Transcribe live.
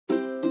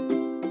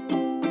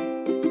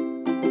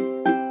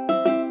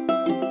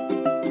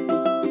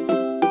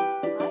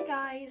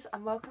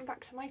welcome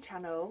back to my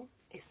channel.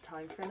 It's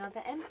time for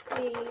another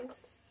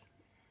Empties.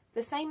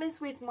 The same as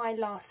with my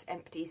last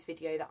Empties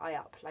video that I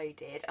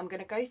uploaded, I'm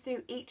going to go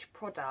through each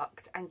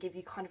product and give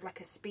you kind of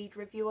like a speed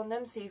review on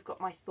them, so you've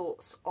got my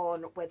thoughts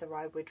on whether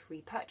I would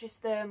repurchase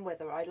them,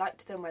 whether I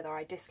liked them, whether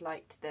I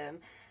disliked them.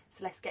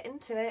 So let's get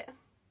into it.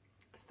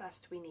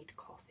 First we need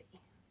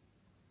coffee.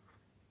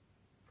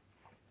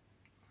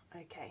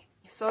 Okay,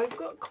 so I've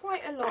got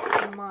quite a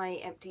lot in my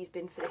Empties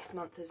bin for this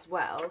month as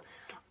well.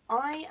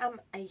 I am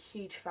a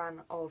huge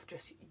fan of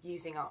just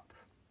using up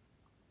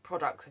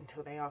products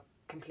until they are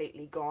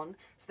completely gone.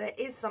 So there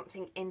is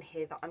something in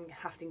here that I'm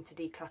having to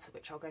declutter,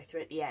 which I'll go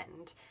through at the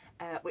end,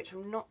 which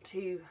I'm not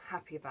too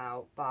happy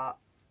about, but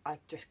I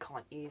just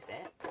can't use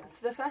it.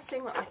 So the first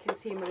thing that I can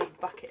see in my little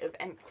bucket of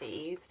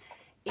Empties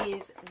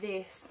is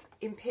this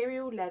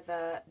Imperial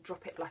Leather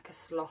Drop It Like a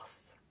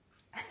Sloth.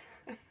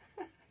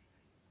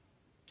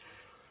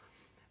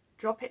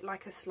 Drop It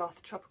Like a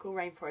Sloth Tropical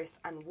Rainforest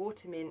and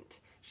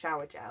Watermint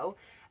Shower Gel.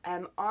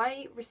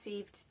 I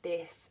received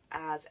this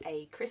as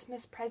a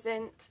Christmas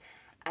present,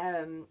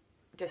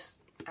 just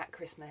at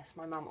Christmas.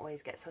 My mum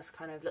always gets us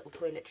kind of little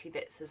toiletry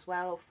bits as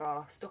well for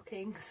our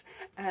stockings,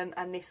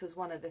 and this was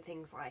one of the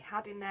things I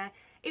had in there.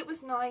 It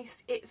was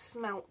nice, it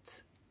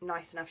smelt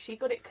nice enough. She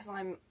got it because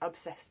I'm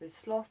obsessed with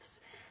sloths,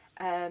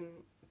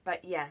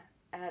 but yeah,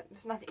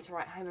 there's nothing to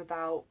write home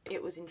about.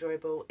 It was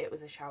enjoyable, it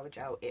was a shower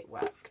gel, it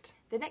worked.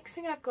 The next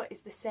thing I've got is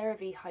the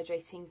CeraVe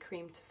Hydrating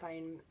Cream to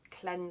Foam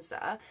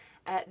Cleanser.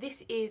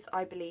 This is,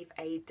 I believe,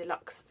 a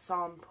deluxe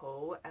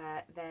sample.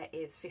 There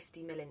is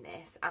 50ml in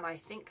this, and I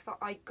think that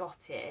I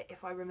got it,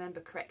 if I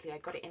remember correctly, I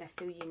got it in a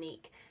Feel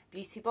Unique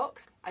beauty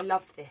box. I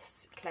love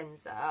this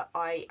cleanser.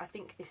 I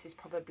think this is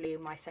probably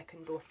my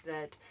second or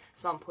third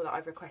sample that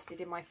I've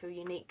requested in my Feel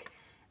Unique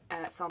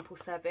sample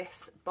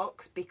service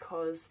box,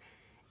 because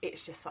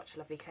it's just such a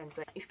lovely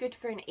cleanser. It's good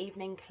for an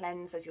evening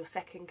cleanse as your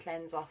second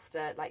cleanse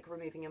after like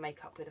removing your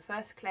makeup with a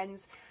first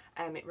cleanse.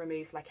 It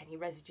removes like any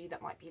residue that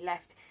might be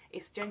left.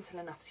 It's gentle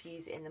enough to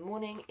use it in the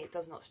morning. It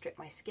does not strip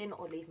my skin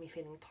or leave me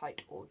feeling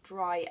tight or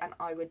dry, and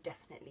I would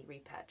definitely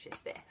repurchase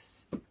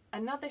this.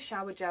 Another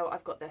shower gel,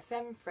 I've got the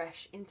Femme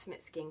Fresh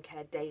Intimate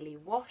Skincare Daily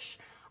Wash.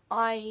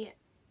 I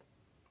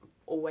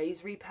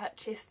always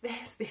repurchase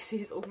this. This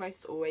is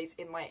almost always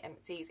in my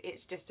Empties.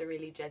 It's just a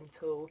really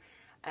gentle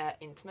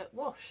intimate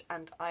wash,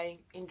 and I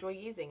enjoy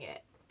using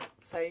it,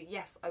 so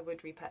yes, I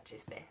would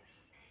repurchase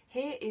this.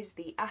 Here is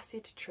the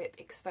Acid Trip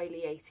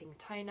Exfoliating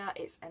Toner.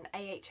 It's an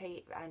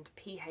AHA and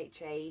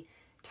PHA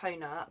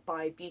toner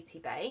by Beauty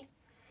Bay.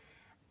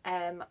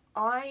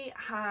 I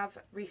have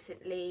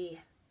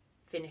recently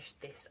finished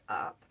this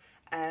up.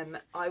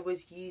 I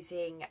was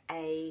using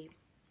an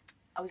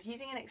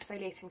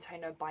exfoliating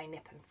toner by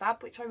Nip and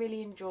Fab, which I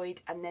really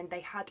enjoyed, and then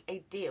they had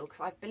a deal,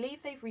 because I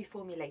believe they've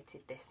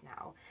reformulated this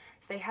now.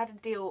 So they had a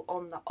deal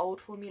on the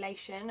old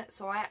formulation,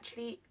 so I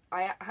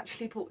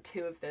actually bought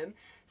two of them.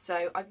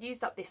 So I've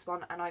used up this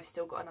one and I've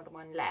still got another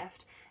one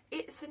left.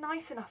 It's a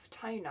nice enough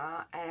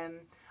toner.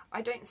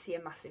 I don't see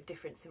a massive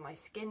difference in my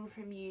skin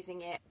from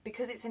using it.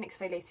 Because it's an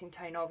exfoliating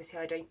toner, obviously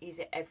I don't use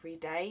it every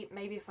day.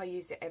 Maybe if I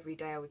used it every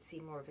day I would see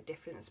more of a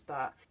difference,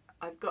 but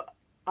I've got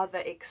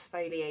other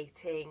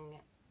exfoliating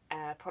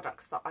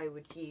products that I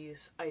would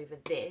use over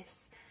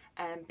this.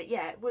 But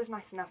yeah, it was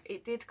nice enough.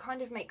 It did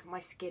kind of make my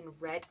skin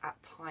red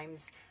at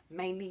times,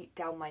 mainly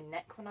down my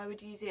neck when I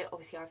would use it.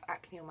 Obviously I have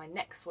acne on my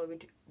neck, so I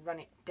would run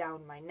it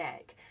down my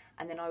neck,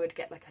 and then I would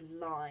get like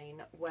a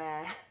line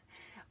where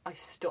I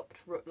stopped,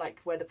 like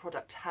where the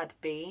product had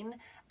been.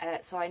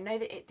 So I know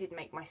that it did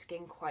make my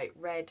skin quite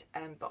red,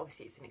 but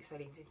obviously it's an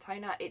exfoliating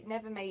toner. It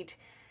never made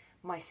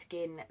my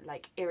skin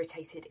like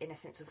irritated in a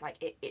sense of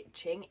like it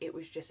itching. It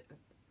was just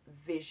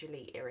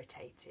visually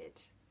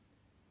irritated,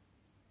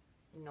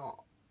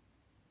 not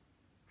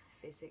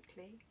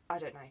physically. I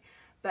don't know,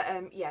 but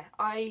yeah,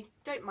 I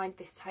don't mind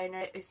this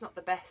toner. It's not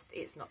the best,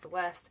 it's not the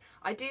worst.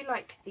 I do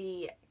like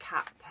the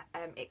cap.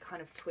 It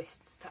kind of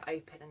twists to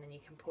open and then you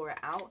can pour it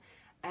out.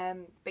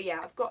 But yeah,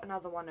 I've got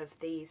another one of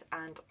these,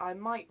 and I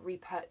might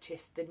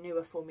repurchase the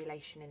newer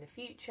formulation in the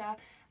future,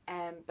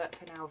 but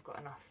for now I've got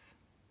enough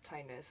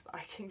toners that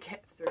I can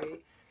get through.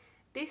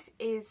 This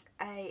is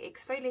a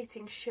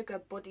exfoliating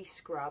sugar body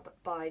scrub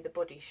by The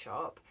Body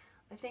Shop.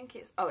 I think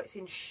it's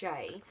in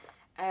Shea.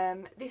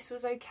 This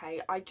was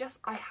okay. I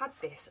had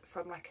this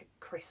from like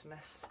a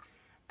Christmas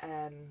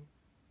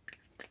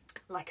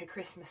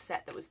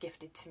set that was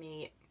gifted to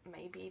me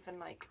maybe even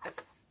like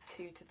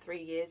 2 to 3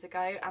 years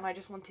ago, and I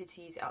just wanted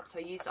to use it up, so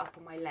I used it up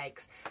on my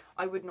legs.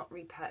 I would not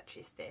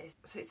repurchase this.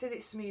 So it says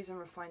it smooths and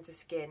refines the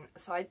skin,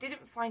 so I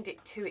didn't find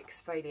it too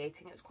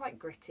exfoliating. It was quite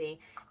gritty,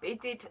 but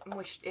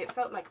it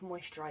felt like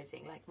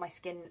moisturising, like my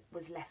skin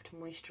was left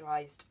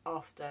moisturised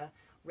after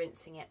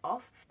rinsing it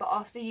off. But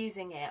after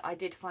using it, I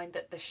did find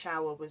that the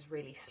shower was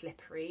really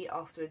slippery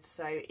afterwards,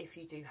 so if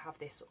you do have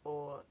this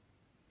or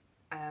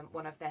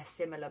one of their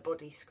similar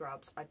body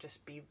scrubs, I'd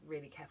just be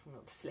really careful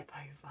not to slip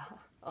over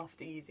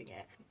after using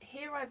it.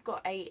 Here I've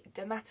got a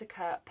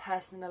Dermatica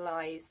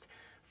personalised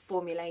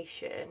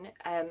formulation.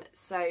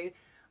 So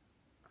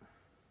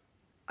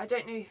I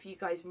don't know if you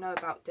guys know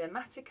about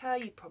Dermatica,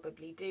 you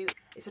probably do.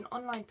 It's an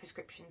online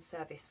prescription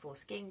service for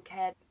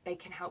skincare. They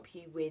can help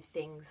you with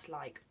things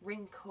like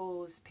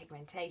wrinkles,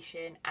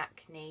 pigmentation,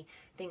 acne,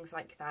 things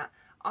like that.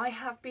 I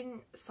have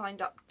been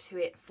signed up to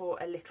it for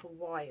a little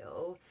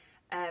while,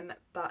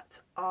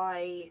 but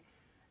I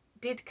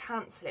did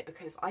cancel it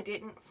because I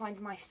didn't find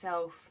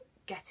myself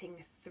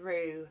getting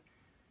through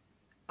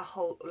a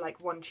whole, like,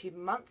 1 tube a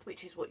month,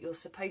 which is what you're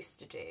supposed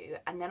to do.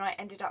 And then I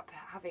ended up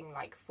having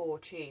like 4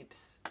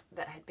 tubes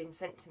that had been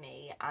sent to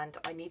me and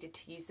I needed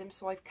to use them,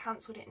 so I've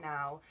cancelled it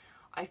now.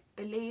 I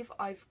believe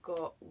I've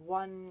got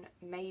 1,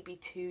 maybe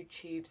 2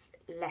 tubes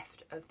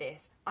left of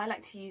this. I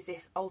like to use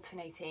this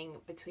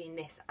alternating between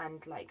this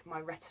and like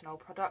my retinol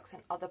products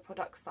and other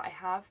products that I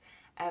have.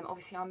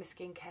 Obviously I'm a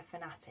skincare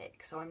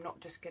fanatic, so I'm not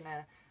just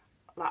gonna,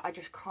 like, I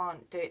just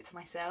can't do it to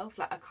myself.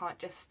 Like, I can't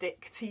just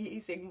stick to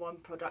using one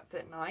product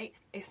at night.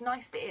 It's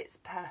nice that it's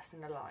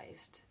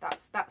personalised.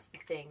 That's the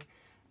thing.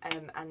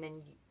 And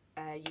then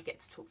you get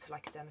to talk to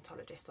like a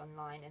dermatologist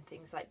online and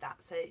things like that.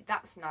 So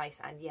that's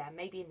nice. And yeah,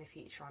 maybe in the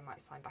future I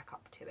might sign back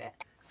up to it.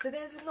 So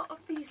there's a lot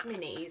of these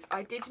minis.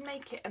 I did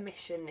make it a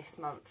mission this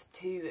month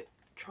to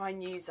try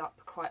and use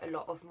up quite a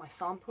lot of my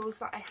samples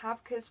that I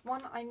have, because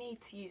 1, I need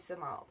to use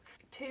them up.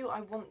 2,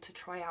 I want to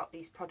try out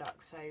these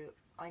products, so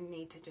I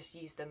need to just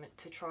use them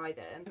to try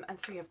them. And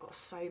 3, I've got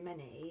so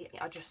many.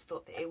 I just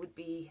thought that it would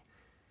be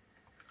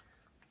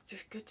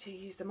just good to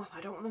use them up. I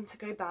don't want them to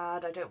go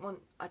bad. I don't want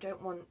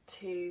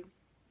to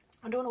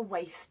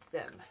waste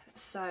them.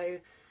 So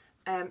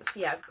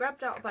yeah, I've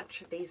grabbed out a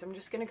bunch of these. I'm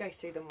just going to go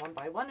through them one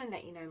by one and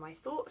let you know my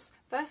thoughts.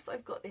 First,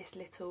 I've got this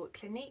little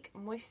Clinique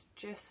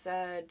Moisture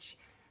Surge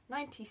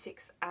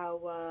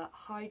 96-hour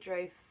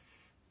hydrofiller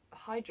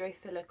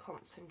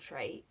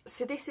concentrate.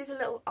 So this is a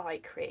little eye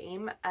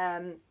cream.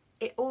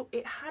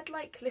 It had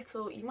like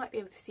little, you might be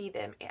able to see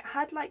them, it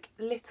had like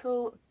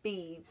little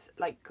beads,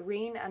 like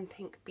green and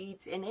pink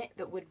beads in it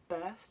that would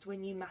burst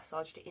when you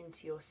massaged it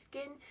into your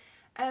skin.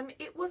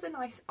 It was a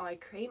nice eye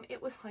cream.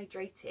 It was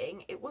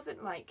hydrating. It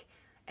wasn't like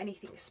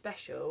anything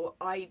special.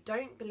 I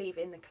don't believe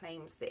in the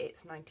claims that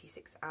it's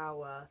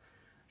 96-hour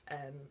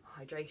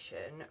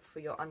hydration for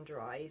your under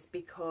eyes,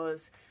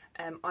 because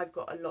I've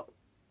got a lot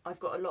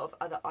of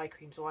other eye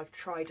creams, or I've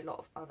tried a lot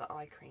of other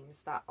eye creams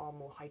that are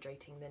more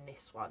hydrating than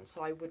this one,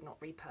 so I would not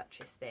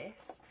repurchase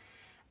this.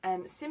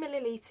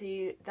 Similarly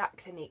to that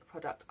Clinique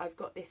product, I've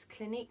got this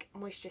Clinique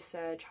Moisture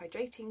Surge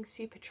Hydrating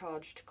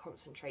Supercharged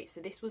Concentrate.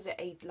 So this was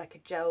like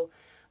a gel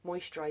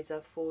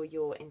moisturiser for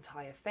your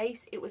entire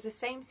face. It was the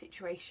same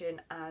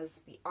situation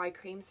as the eye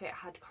cream, so it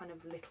had kind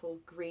of little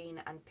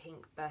green and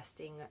pink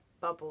bursting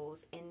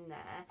bubbles in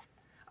there.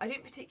 I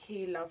didn't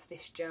particularly love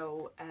this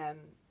gel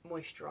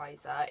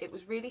moisturiser. It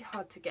was really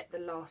hard to get the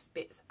last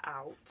bits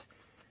out,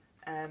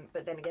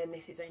 but then again,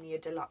 this is only a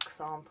deluxe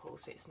sample,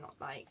 so it's not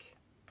like,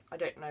 I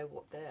don't know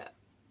what the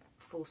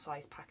full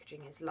size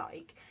packaging is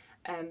like,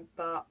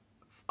 but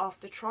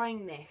after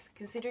trying this,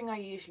 considering I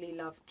usually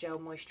love gel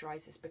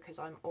moisturisers because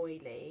I'm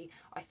oily,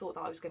 I thought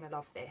that I was going to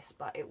love this,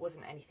 but it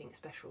wasn't anything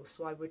special,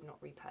 so I would not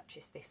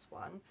repurchase this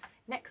one.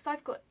 Next,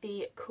 I've got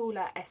the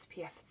Cooler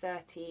SPF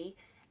 30,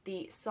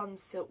 the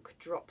Sunsilk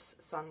Drops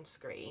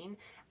sunscreen.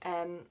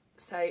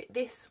 So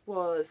this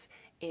was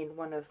in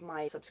one of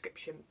my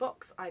subscription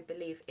box. I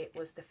believe it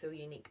was the Feel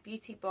Unique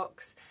Beauty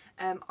box.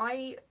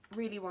 I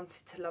really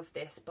wanted to love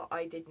this, but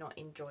I did not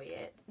enjoy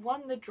it.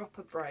 One, the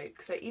dropper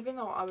broke, so even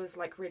though I was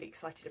like really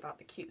excited about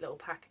the cute little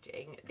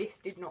packaging, this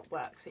did not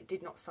work, so it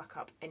did not suck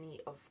up any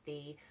of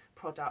the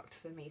product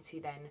for me to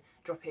then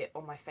drop it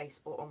on my face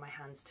or on my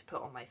hands to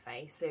put on my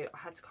face, so I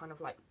had to kind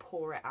of like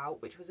pour it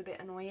out, which was a bit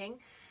annoying.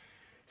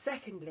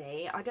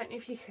 Secondly, I don't know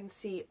if you can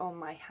see on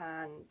my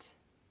hand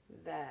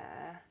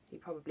there, you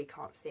probably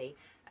can't see,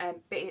 but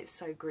it's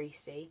so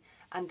greasy,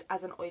 and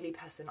as an oily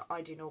person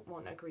I do not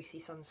want a greasy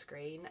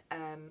sunscreen,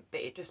 but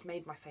it just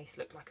made my face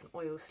look like an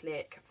oil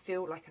slick,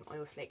 feel like an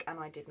oil slick, and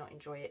I did not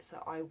enjoy it,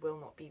 so I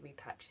will not be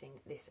repurchasing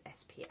this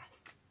SPF.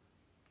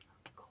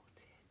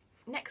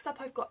 Next up,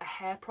 I've got a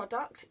hair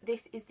product.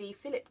 This is the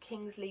Philip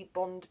Kingsley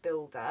Bond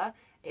Builder.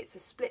 It's a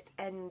split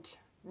end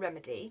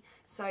remedy.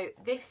 So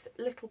this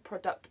little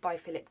product by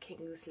Philip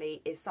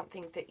Kingsley is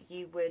something that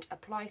you would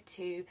apply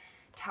to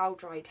towel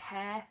dried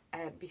hair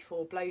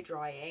before blow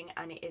drying,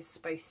 and it is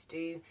supposed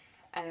to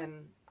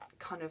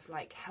kind of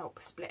like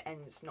help split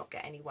ends not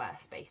get any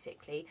worse,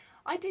 basically.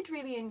 I did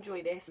really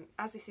enjoy this.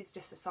 As this is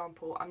just a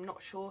sample, I'm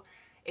not sure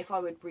if I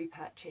would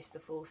repurchase the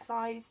full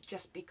size,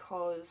 just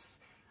because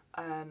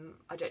I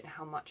don't know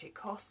how much it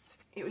costs.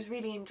 It was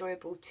really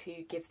enjoyable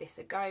to give this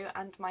a go,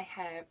 and my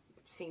hair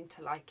seemed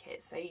to like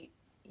it, so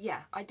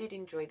yeah, I did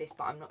enjoy this,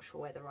 but I'm not sure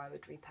whether I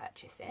would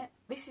repurchase it.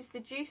 This is the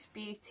Juice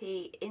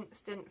Beauty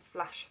Instant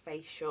Flash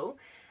Facial.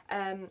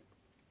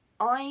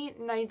 I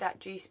know that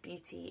Juice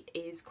Beauty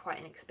is quite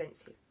an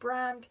expensive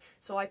brand,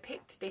 so I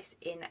picked this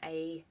in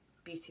a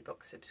beauty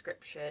box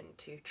subscription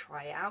to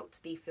try out,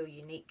 the Feel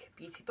Unique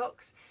beauty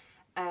box.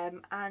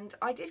 And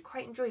I did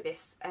quite enjoy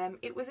this.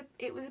 It was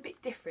a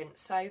bit different.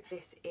 So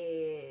this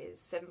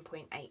is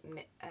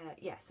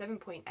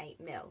 7.8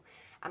 mil,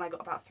 and I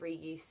got about 3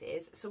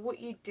 uses. So what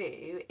you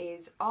do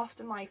is,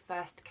 after my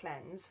first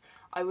cleanse,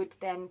 I would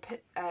then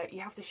put,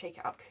 you have to shake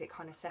it up because it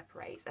kind of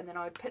separates, and then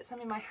I would put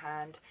some in my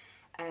hand,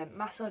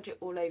 massage it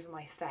all over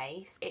my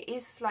face. It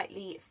is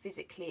slightly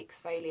physically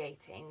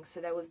exfoliating,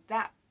 so there was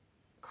that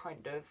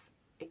kind of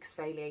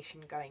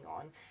exfoliation going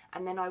on,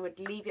 and then I would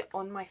leave it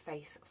on my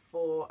face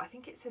for, I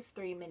think it says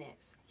 3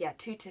 minutes, yeah,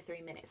 2 to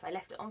 3 minutes. I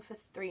left it on for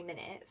 3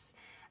 minutes,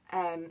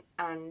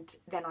 and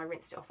then I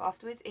rinsed it off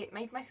afterwards. It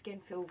made my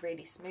skin feel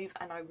really smooth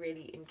and I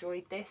really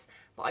enjoyed this,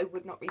 but I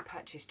would not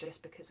repurchase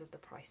just because of the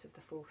price of the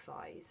full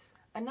size.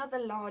 Another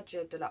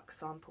larger deluxe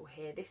sample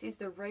here. This is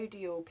the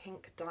Rhodial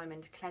Pink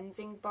Diamond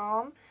Cleansing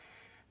Balm,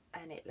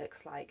 and it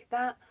looks like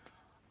that.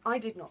 I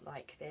did not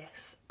like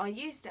this. I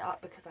used it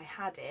up because I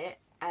had it,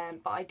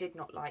 but I did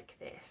not like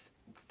this.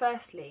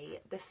 Firstly,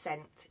 the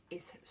scent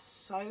is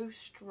so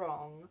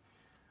strong.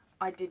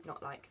 I did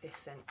not like this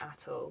scent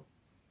at all.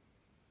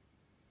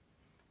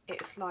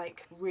 It's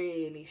like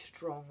really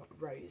strong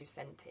rose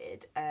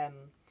scented, and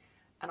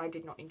I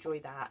did not enjoy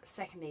that.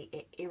 Secondly,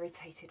 it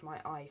irritated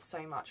my eyes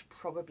so much,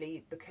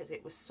 probably because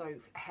it was so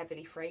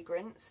heavily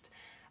fragranced.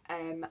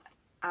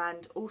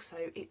 And also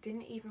it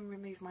didn't even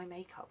remove my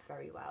makeup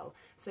very well.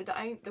 So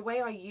the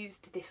way I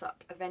used this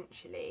up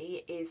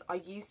eventually is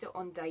I used it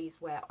on days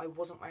where I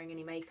wasn't wearing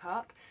any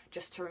makeup,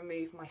 just to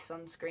remove my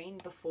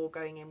sunscreen before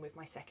going in with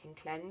my second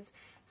cleanse.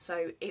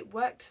 So it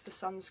worked for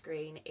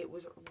sunscreen. It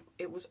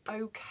was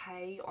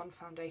okay on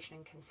foundation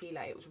and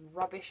concealer. It was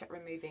rubbish at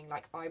removing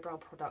like eyebrow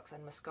products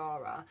and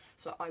mascara,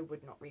 so I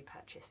would not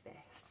repurchase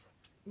this.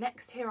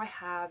 Next here I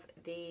have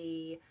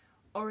the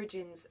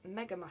Origins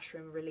Mega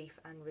Mushroom Relief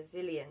and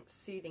Resilience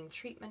Soothing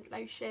Treatment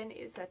Lotion.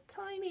 It's a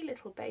tiny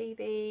little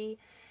baby.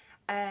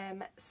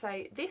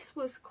 So this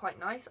was quite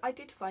nice. I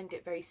did find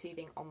it very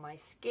soothing on my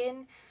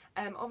skin.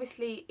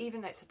 Obviously, even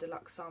though it's a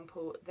deluxe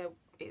sample,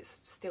 it's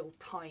still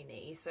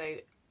tiny, so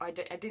I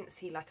didn't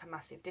see like a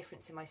massive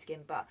difference in my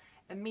skin, but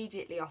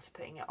immediately after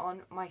putting it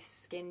on, my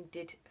skin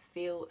did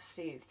feel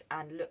soothed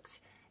and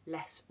looked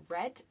less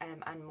red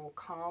and more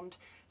calmed.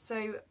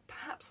 So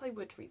perhaps I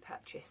would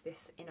repurchase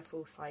this in a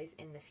full size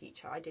in the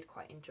future. I did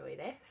quite enjoy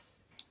this.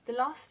 The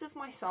last of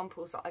my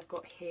samples that I've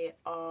got here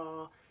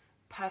are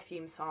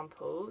perfume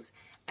samples.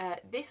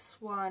 This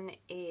one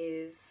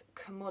is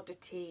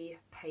Commodity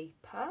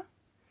Paper,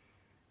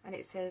 and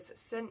it says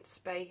Scent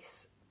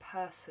Space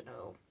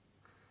Personal.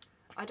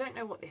 I don't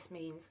know what this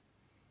means.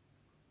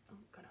 Oh,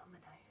 got it on my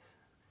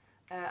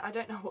nose. I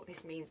don't know what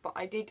this means, but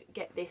I did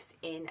get this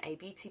in a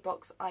beauty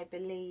box, I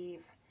believe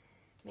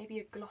maybe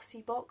a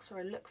glossy box or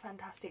a Look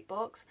Fantastic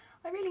box.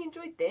 I really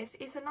enjoyed this.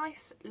 It's a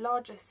nice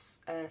larger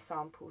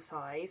sample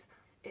size.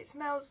 It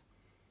smells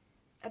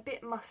a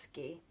bit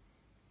musky.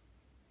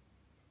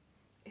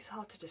 It's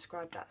hard to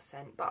describe that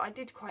scent, but I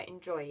did quite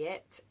enjoy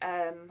it.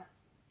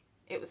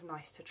 It was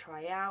nice to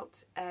try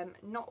out.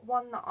 Not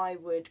one that I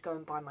would go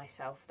and buy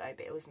myself though,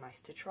 but it was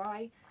nice to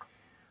try.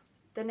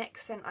 The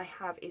next scent I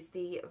have is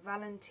the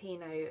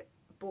Valentino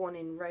Born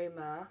in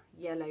Roma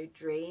Yellow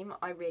Dream.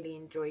 I really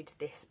enjoyed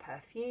this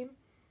perfume.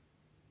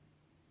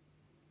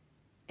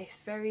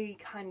 It's very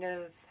kind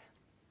of,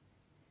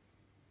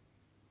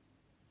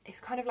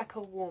 it's kind of like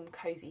a warm,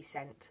 cozy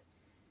scent.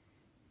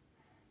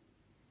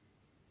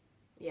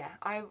 Yeah,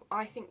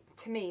 I think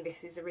to me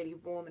this is a really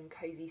warm and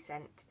cozy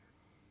scent.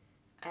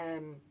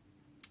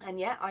 And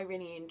yeah, I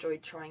really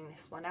enjoyed trying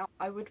this one out.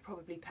 I would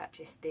probably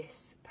purchase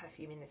this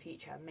perfume in the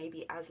future,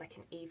 maybe as like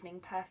an evening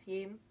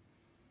perfume,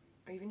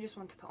 or even just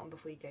one to put on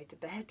before you go to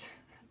bed.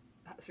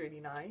 That's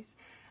really nice.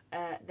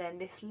 Then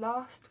this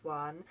last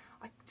one,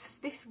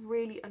 this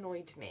really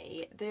annoyed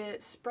me. The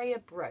sprayer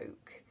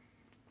broke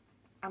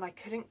and I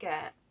couldn't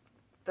get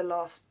the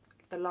last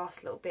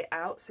little bit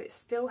out, so it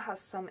still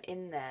has some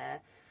in there,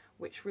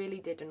 which really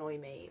did annoy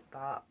me,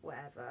 but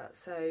whatever.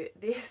 So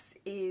this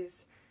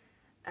is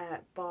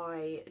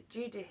by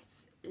Judith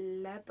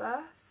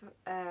Leber,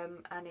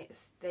 and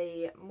it's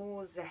the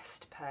More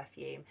Zest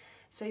perfume.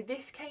 So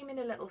this came in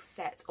a little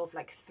set of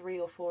like 3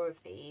 or 4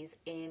 of these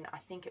in, I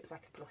think it was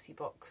like a glossy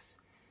box.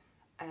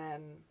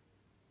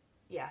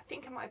 Yeah, I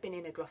think it might have been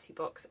in a glossy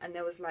box, and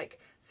there was like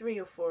 3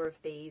 or 4 of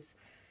these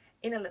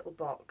in a little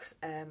box.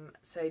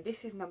 So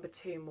this is number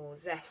 2, More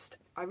Zest.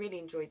 I really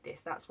enjoyed this.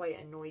 That's why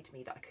it annoyed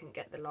me that I couldn't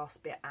get the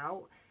last bit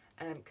out,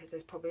 because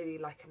there's probably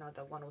like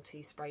another 1 or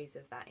 2 sprays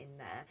of that in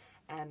there.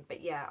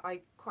 But yeah, I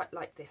quite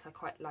like this. I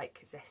quite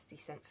like zesty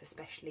scents,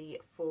 especially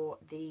for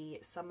the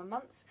summer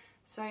months.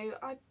 So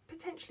I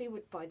potentially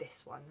would buy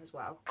this one as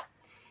well.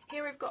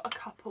 Here we've got a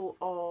couple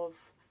of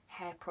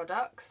hair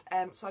products.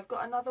 So I've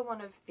got another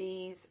one of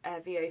these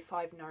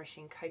VO5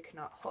 Nourishing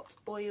Coconut Hot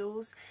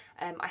Oils.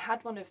 I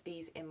had one of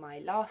these in my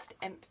last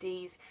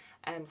Empties,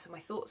 so my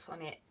thoughts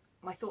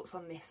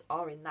on this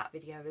are in that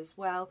video as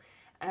well.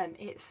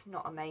 It's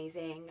not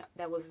amazing.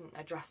 There wasn't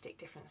a drastic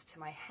difference to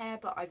my hair,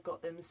 but I've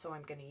got them, so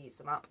I'm going to use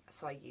them up.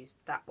 So I used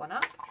that one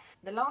up.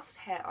 The last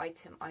hair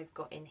item I've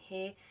got in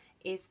here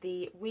is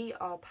the We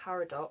Are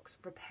Paradox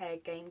Repair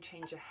Game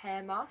Changer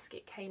Hair Mask.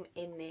 It came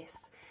in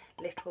this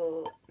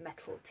little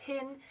metal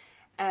tin.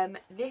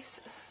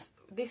 This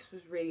this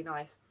was really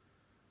nice.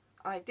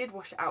 I did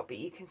wash it out, but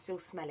you can still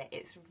smell it.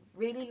 It's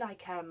really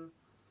like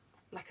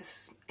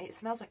it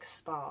smells like a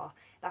spa.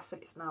 That's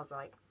what it smells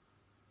like.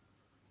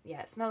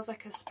 Yeah, it smells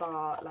like a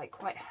spa, like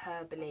quite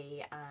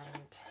herbally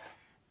and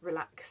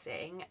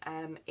relaxing.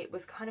 It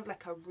was kind of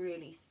like a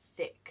really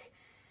thick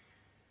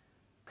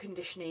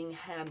conditioning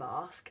hair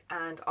mask,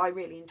 and I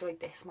really enjoyed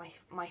this.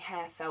 My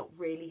hair felt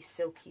really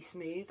silky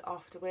smooth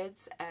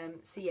afterwards.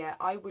 So yeah,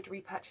 I would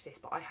repurchase this,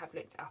 but I have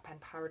looked it up, and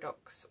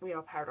Paradox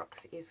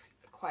is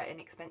quite an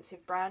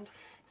expensive brand,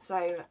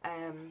 so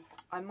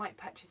I might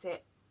purchase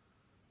it.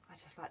 I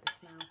just like the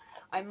smell.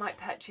 I might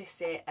purchase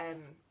it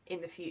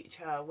in the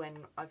future when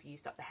I've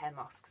used up the hair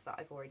masks that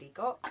I've already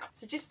got.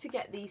 So just to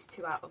get these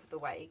two out of the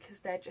way, because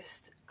they're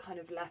just kind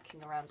of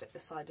lurking around at the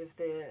side of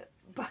the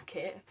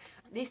bucket.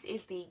 This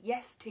is the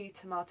Yes to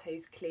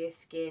Tomatoes Clear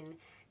Skin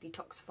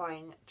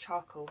Detoxifying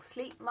Charcoal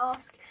Sleep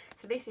Mask.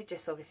 So this is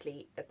just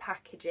obviously the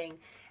packaging.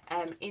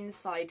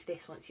 Inside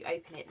this, once you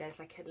open it, there's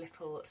like a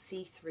little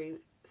see-through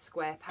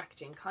square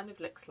packaging, kind of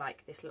looks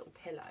like this little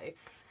pillow.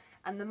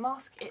 And the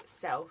mask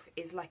itself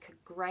is like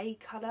a grey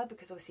colour,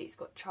 because obviously it's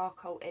got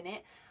charcoal in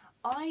it.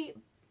 I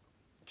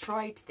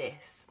tried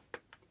this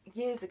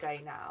years ago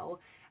now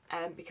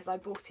because I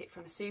bought it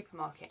from a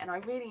supermarket, and I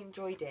really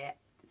enjoyed it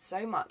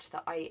so much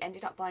that I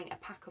ended up buying a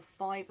pack of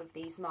 5 of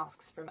these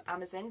masks from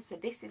Amazon. So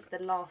this is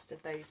the last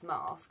of those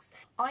masks.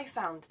 I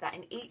found that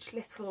in each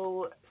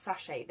little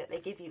sachet that they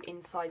give you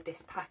inside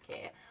this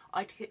packet,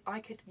 I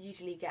could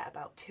usually get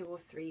about 2 or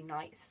 3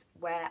 nights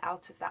wear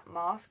out of that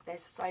mask.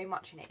 There's so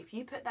much in it. If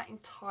you put that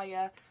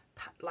entire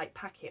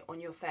packet on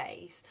your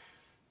face,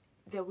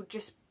 there would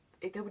just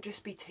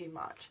be too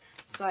much.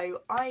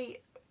 So I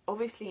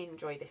obviously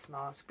enjoy this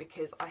mask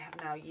because I have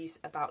now used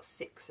about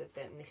 6 of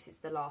them. This is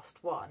the last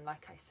one,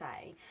 like I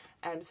say.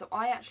 So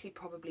I actually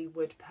probably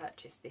would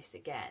purchase this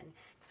again.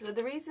 So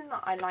the reason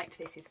that I liked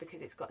this is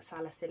because it's got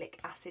salicylic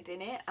acid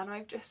in it, and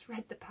I've just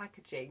read the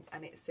packaging,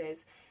 and it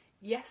says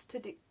yes to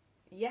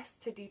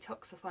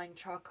detoxifying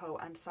charcoal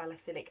and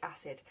salicylic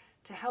acid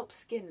to help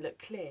skin look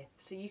clear,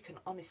 so you can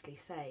honestly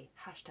say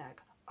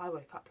 #I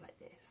woke up like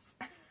this.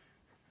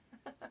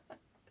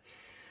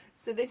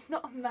 So there's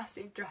not a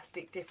massive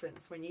drastic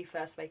difference when you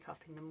first wake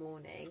up in the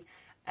morning,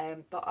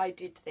 but I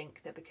did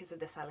think that because of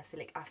the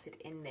salicylic acid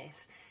in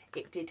this,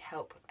 it did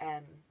help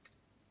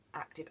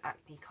active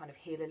acne kind of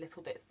heal a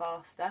little bit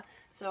faster.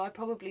 So I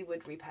probably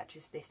would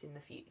repurchase this in the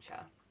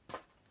future.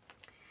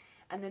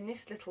 And then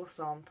this little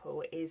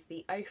sample is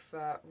the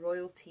Ofra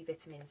Royalty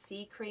Vitamin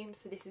C Cream.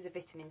 So this is a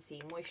vitamin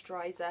C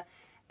moisturiser.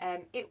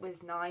 It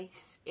was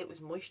nice, it was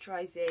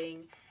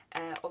moisturising.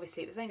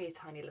 Obviously it was only a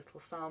tiny little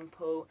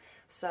sample,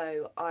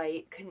 so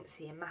I couldn't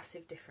see a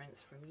massive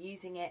difference from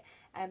using it,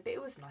 but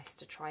it was nice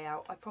to try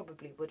out. I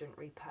probably wouldn't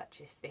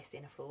repurchase this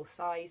in a full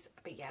size,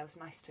 but yeah, it was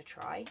nice to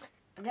try.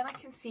 And then I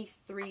can see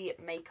 3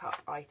 makeup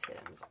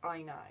items.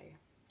 I know,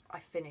 I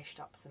finished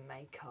up some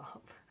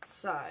makeup.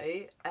 So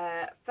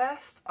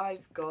first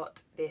I've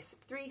got this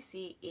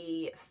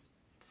 3CE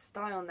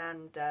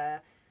Stylenanda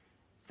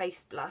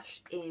face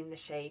blush in the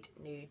shade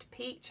Nude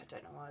Peach. I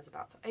don't know why I was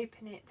about to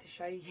open it to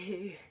show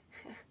you.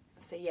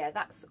 So yeah,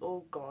 that's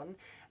all gone.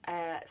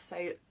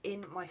 So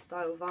in my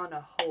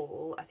Stylevana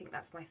haul, I think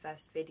that's my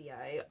first video,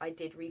 I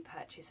did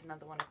repurchase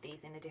another one of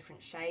these in a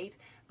different shade,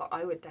 but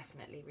I would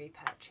definitely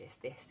repurchase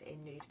this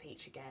in Nude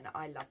Peach again.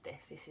 I love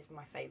this. This is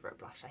my favourite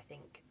blush, I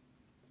think,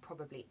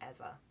 probably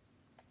ever.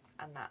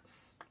 And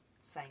that's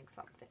saying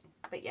something.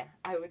 But yeah,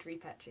 I would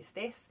repurchase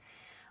this.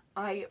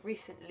 I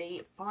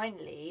recently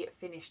finally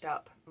finished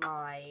up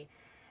my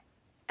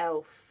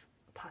e.l.f.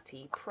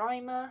 Putty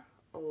Primer,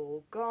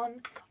 all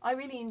gone. I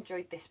really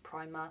enjoyed this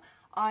primer.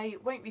 I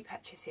won't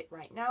repurchase it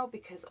right now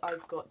because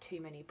I've got too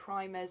many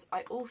primers.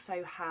 I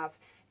also have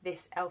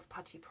this e.l.f.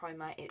 Putty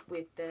Primer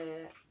with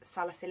the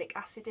salicylic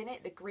acid in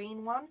it, the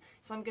green one.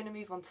 So I'm going to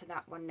move on to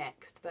that one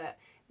next, but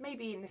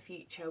maybe in the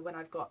future when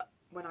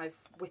I've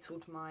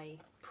whittled my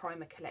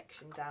primer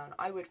collection down,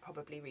 I would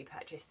probably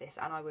repurchase this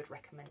and I would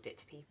recommend it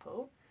to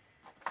people.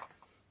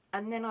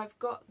 And then I've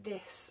got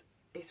this,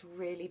 it's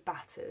really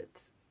battered.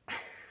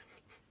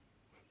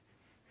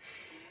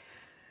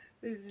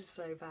 This is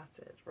so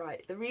battered.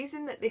 Right, the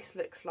reason that this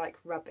looks like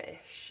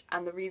rubbish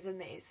and the reason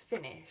that it's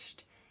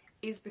finished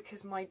is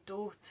because my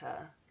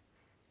daughter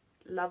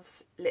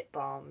loves lip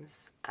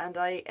balms, and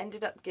I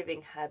ended up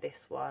giving her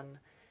this one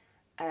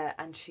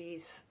and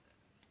she's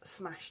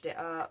smashed it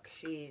up.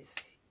 She's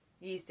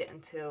used it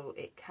until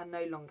it can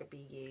no longer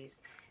be used.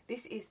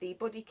 This is the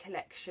Body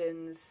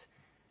Collections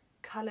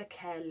Colour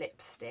Care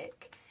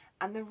lipstick,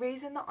 and the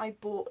reason that I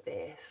bought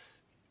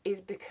this is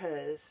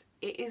because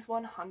it is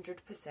 100%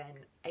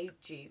 a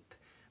dupe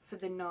for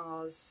the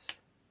NARS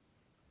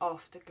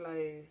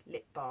Afterglow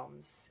lip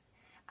balms,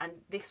 and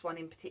this one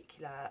in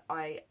particular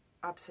I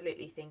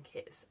absolutely think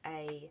it's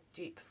a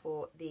dupe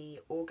for the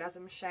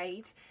Orgasm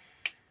shade.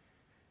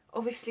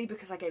 Obviously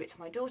because I gave it to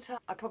my daughter,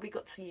 I probably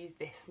got to use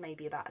this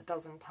maybe about a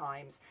dozen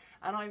times,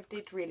 and I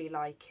did really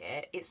like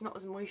it. It's not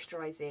as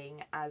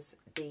moisturising as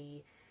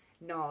the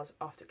NARS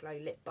Afterglow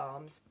lip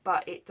balms,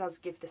 but it does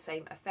give the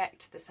same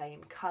effect, the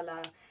same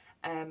colour,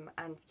 and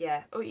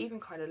yeah, or even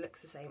kind of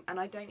looks the same. And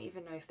I don't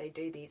even know if they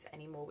do these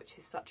anymore, which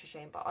is such a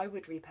shame, but I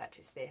would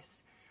repurchase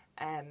this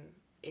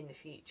in the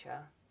future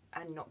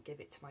and not give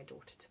it to my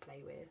daughter to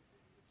play with.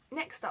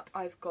 Next up,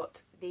 I've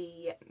got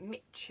the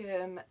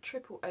Mitchum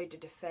Triple Odour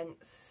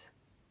Defence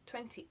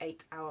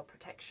 28-hour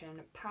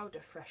protection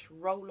powder fresh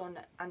roll-on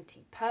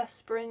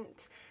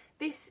antiperspirant.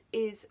 This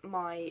is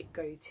my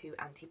go-to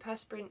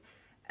antiperspirant.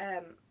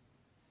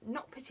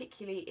 Not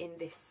particularly in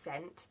this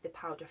scent, the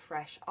powder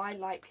fresh. I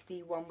like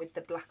the one with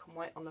the black and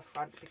white on the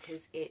front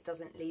because it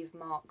doesn't leave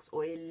marks,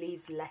 or it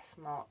leaves less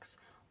marks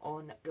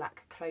on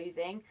black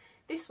clothing.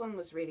 This one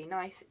was really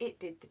nice, it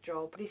did the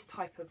job. This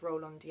type of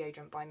roll-on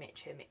deodorant by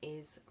Mitchum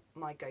is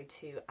my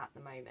go-to at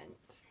the moment.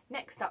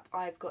 Next up,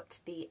 I've got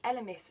the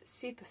Elemis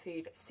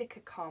Superfood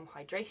Sicca Calm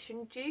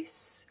Hydration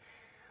Juice.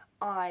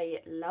 I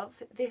love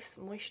this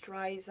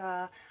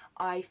moisturiser.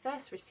 I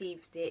first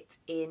received it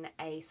in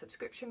a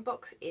subscription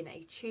box in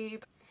a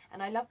tube,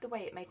 and I loved the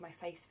way it made my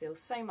face feel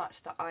so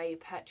much that I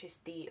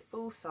purchased the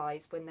full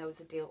size when there was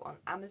a deal on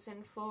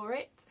Amazon for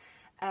it.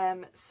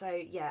 So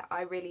yeah,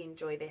 I really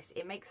enjoy this.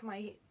 It makes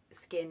my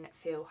skin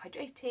feel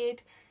hydrated,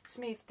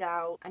 smoothed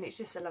out, and it's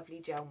just a lovely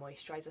gel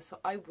moisturiser, so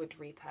I would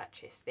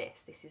repurchase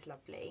this. This is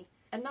lovely.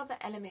 Another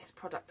Elemis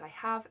product I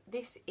have,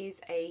 this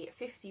is a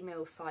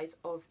 50ml size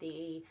of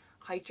the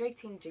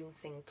Hydrating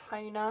Ginseng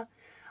Toner.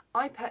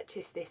 I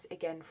purchased this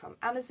again from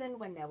Amazon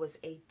when there was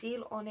a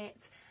deal on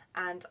it,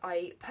 and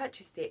I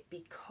purchased it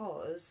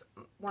because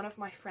one of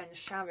my friends,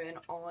 Sharon,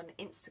 on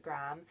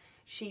Instagram,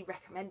 she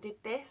recommended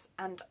this,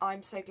 and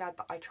I'm so glad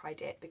that I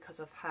tried it because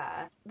of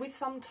her. With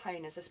some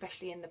toners,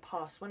 especially in the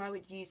past, when I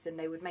would use them,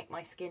 they would make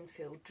my skin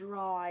feel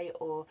dry,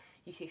 or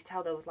you could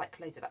tell there was like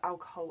loads of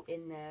alcohol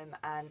in them,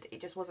 and it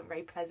just wasn't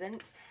very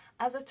pleasant.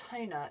 As a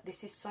toner,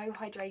 this is so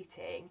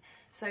hydrating.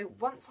 So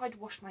once I'd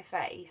washed my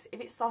face, if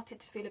it started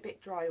to feel a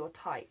bit dry or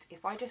tight,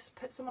 if I just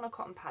put some on a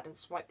cotton pad and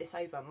swipe this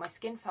over, my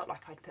skin felt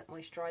like I'd put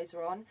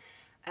moisturiser on.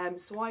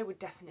 So I would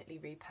definitely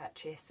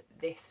repurchase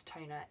this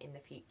toner in the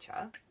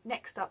future.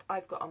 Next up,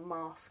 I've got a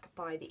mask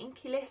by the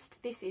Inkey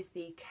List. This is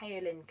the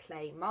Kaolin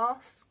Clay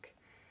Mask.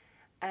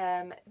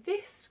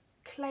 This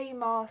clay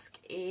mask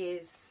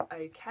is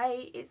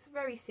okay. It's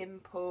very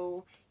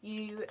simple.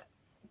 You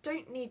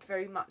don't need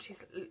very much.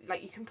 It's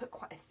like you can put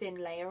quite a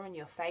thin layer on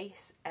your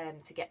face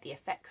to get the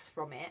effects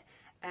from it.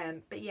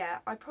 But yeah,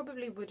 I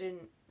probably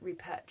wouldn't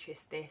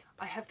repurchase this.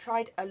 I have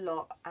tried a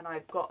lot, and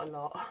I've got a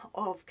lot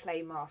of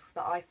clay masks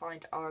that I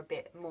find are a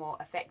bit more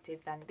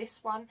effective than this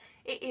one.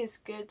 It is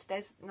good,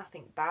 there's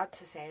nothing bad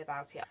to say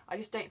about it. I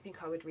just don't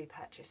think I would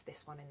repurchase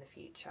this one in the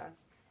future.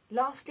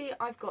 Lastly,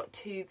 I've got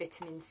two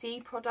vitamin C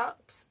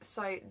products.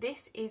 So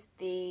this is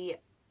the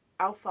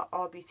Alpha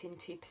Arbutin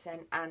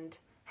 2% and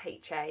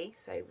HA,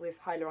 so with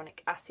hyaluronic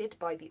acid,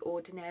 by The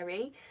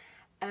Ordinary.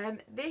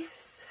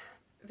 This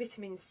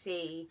vitamin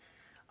C,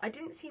 I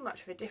didn't see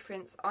much of a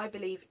difference. I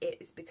believe it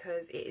is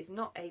because it is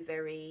not a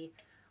very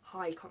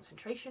high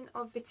concentration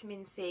of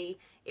vitamin C.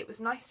 It was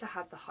nice to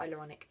have the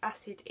hyaluronic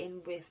acid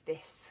in with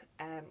this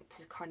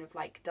to kind of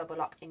like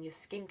double up in your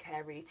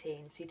skincare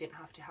routine, so you didn't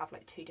have to have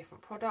like two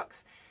different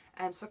products.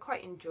 So I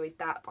quite enjoyed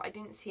that, but I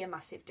didn't see a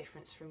massive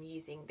difference from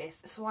using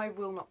this, so I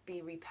will not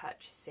be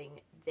repurchasing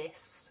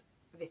this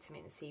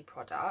vitamin C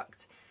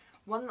product.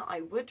 One that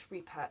I would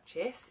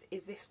repurchase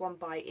is this one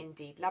by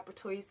Indeed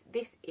Laboratories.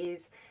 This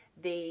is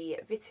the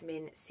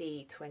Vitamin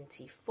C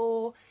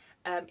 24.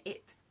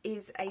 It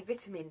is a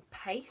vitamin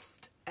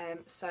paste,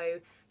 so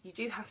you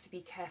do have to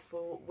be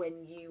careful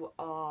when you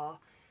are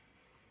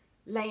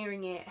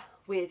layering it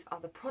with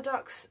other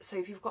products. So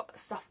if you've got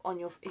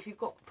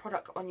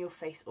product on your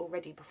face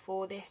already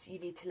before this, you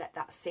need to let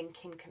that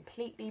sink in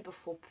completely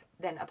before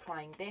then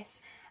applying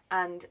this.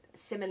 And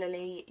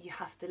similarly, you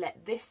have to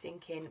let this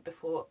sink in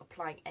before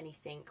applying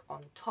anything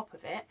on top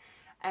of it.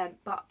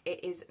 But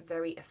it is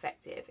very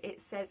effective. It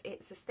says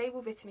it's a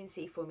stable vitamin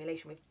C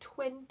formulation with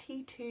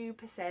 22%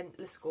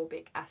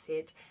 ascorbic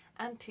acid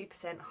and 2%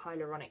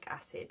 hyaluronic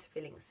acid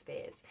filling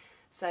spheres.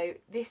 So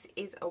this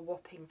is a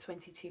whopping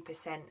 22%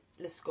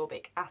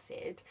 ascorbic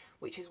acid,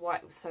 which is why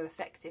it was so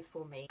effective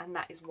for me, and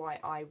that is why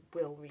I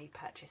will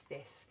repurchase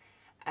this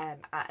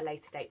at a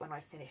later date when I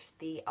finish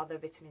the other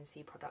vitamin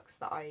C products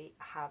that I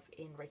have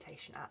in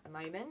rotation at the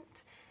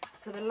moment.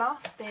 So the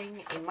last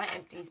thing in my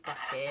empties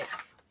bucket,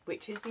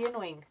 which is the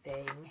annoying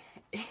thing,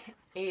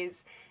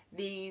 is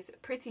these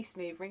Pretty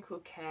Smooth Wrinkle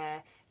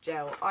Care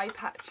Gel Eye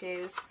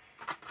Patches.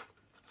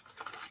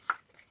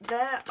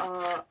 There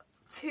are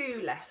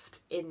 2 left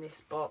in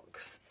this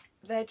box.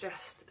 They're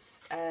just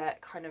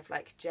kind of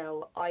like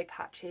gel eye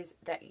patches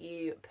that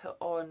you put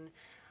on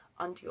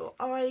under your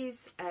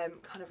eyes,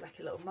 kind of like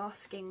a little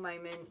masking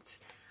moment.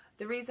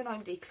 The reason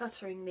I'm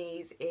decluttering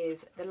these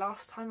is the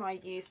last time I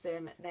used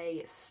them,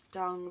 they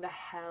stung the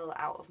hell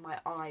out of my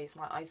eyes.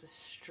 My eyes were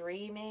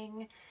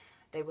streaming.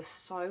 They were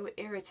so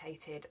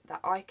irritated that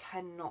I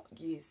cannot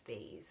use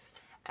these.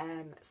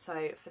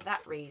 So for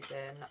that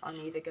reason, I'm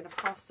either going to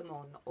pass them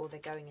on or they're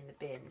going in the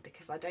bin,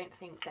 because I don't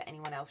think that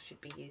anyone else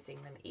should be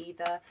using them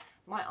either.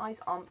 My eyes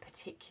aren't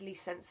particularly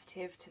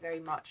sensitive to very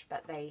much,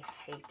 but they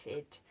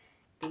hated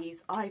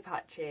these eye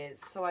patches,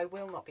 so I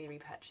will not be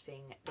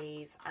repurchasing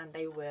these, and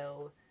they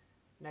will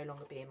no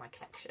longer be in my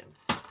collection.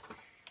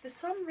 For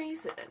some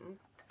reason,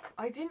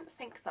 I didn't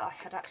think that I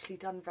had actually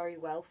done very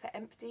well for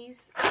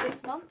Empties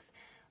this month,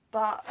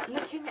 but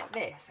looking at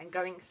this and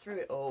going through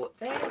it all,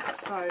 there's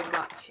so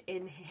much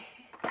in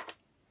here.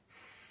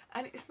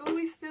 And it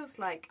always feels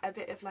like a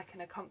bit of like an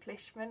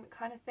accomplishment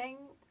kind of thing,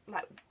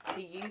 like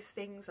to use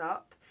things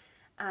up.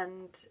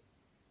 And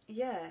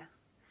yeah,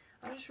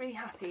 I'm just really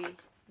happy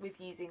with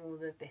using all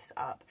of this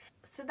up.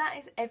 So that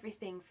is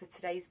everything for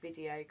today's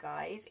video,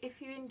 guys.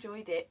 If you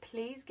enjoyed it,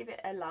 please give it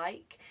a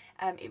like.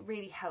 It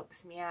really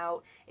helps me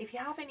out. If you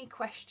have any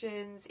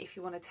questions, if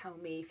you want to tell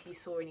me if you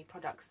saw any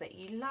products that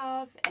you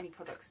love, any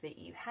products that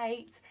you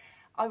hate,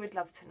 I would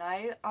love to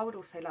know. I would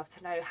also love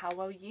to know how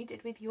well you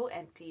did with your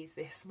empties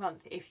this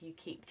month, if you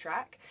keep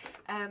track.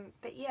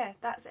 But yeah,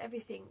 that's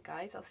everything,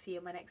 guys. I'll see you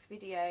in my next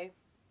video.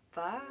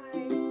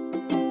 Bye.